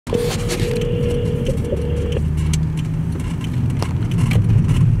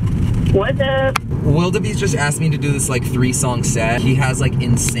What's up? Wildebeest just asked me to do this like 3-song set. He has like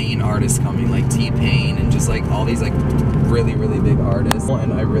insane artists coming, like T-Pain and just like all these like really, really big artists.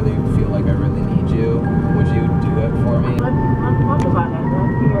 And I really feel like I really need you. Would you do it for me? Let's talk about it.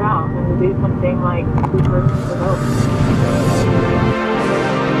 Let's figure it out and do something like super remote.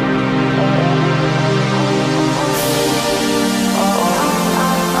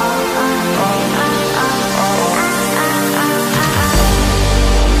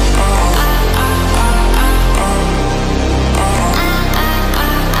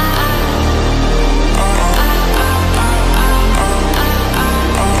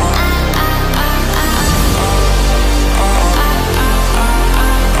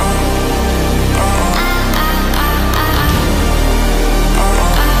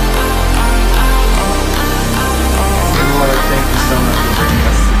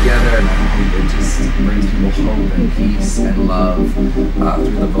 Hope and peace and love through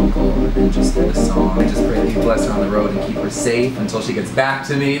the vocal and just through the song. I just pray that you bless her on the road and keep her safe until she gets back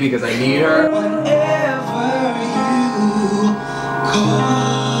to me because I need her. Whenever you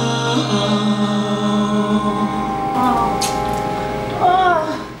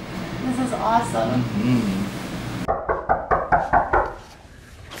Oh, this is awesome.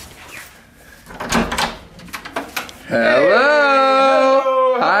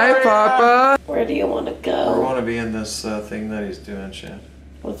 Hello! Hi, Papa! Where do you want to go? I want to be in this thing that he's doing, Chad.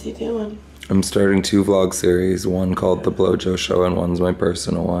 What's he doing? I'm starting 2 vlog series, one called The Blojo Show and one's my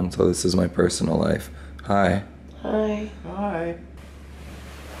personal one, so this is my personal life. Hi. Hi. Hi.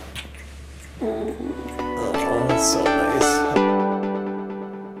 Mm. Oh, that's so nice.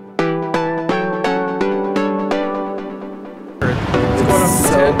 It's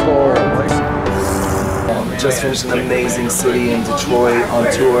so cold. Just finished an amazing city in Detroit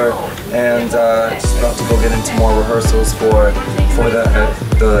on tour, and just about to go get into more rehearsals for the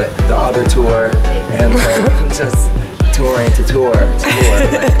other tour, and just touring to tour.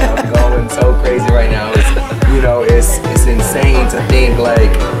 Like, I'm going so crazy right now. It's, you know, it's insane to think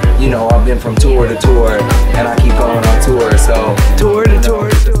like, you know, I've been from tour to tour, and I keep going on tour. So tour to tour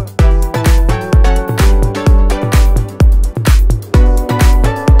to tour.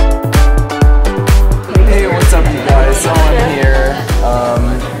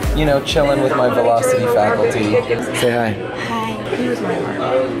 You know, chilling with my velocity faculty. Say hi. Hi. Here's my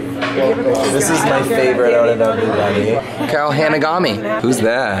arm. This is my favorite out of everybody. Carol Hanagami. Who's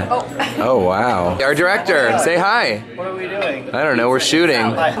that? Oh, wow. Our director. Say hi. What are we doing? I don't know. We're shooting.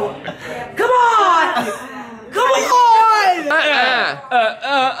 Come on! Come on!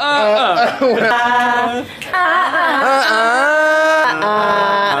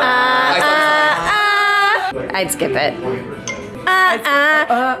 I'd skip it.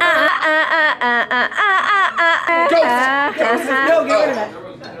 No, get rid of that.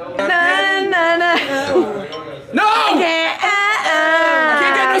 No!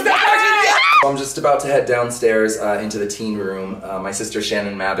 I'm just about to head downstairs into the teen room. My sister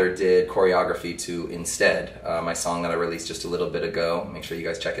Shannon Mather did choreography to Instead, my song that I released just a little bit ago. Make sure you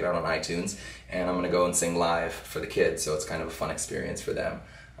guys check it out on iTunes. And I'm gonna go and sing live for the kids, so it's kind of a fun experience for them.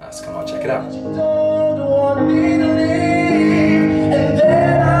 So come on, check it out. And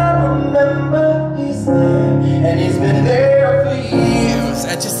then I remember he's there, and he's been there for years.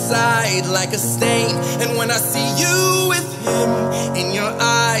 At your side like a stain, and when I see you with him, in your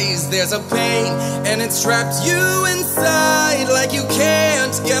eyes there's a pain, and it's trapped you inside like you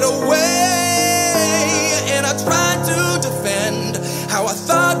can't get away.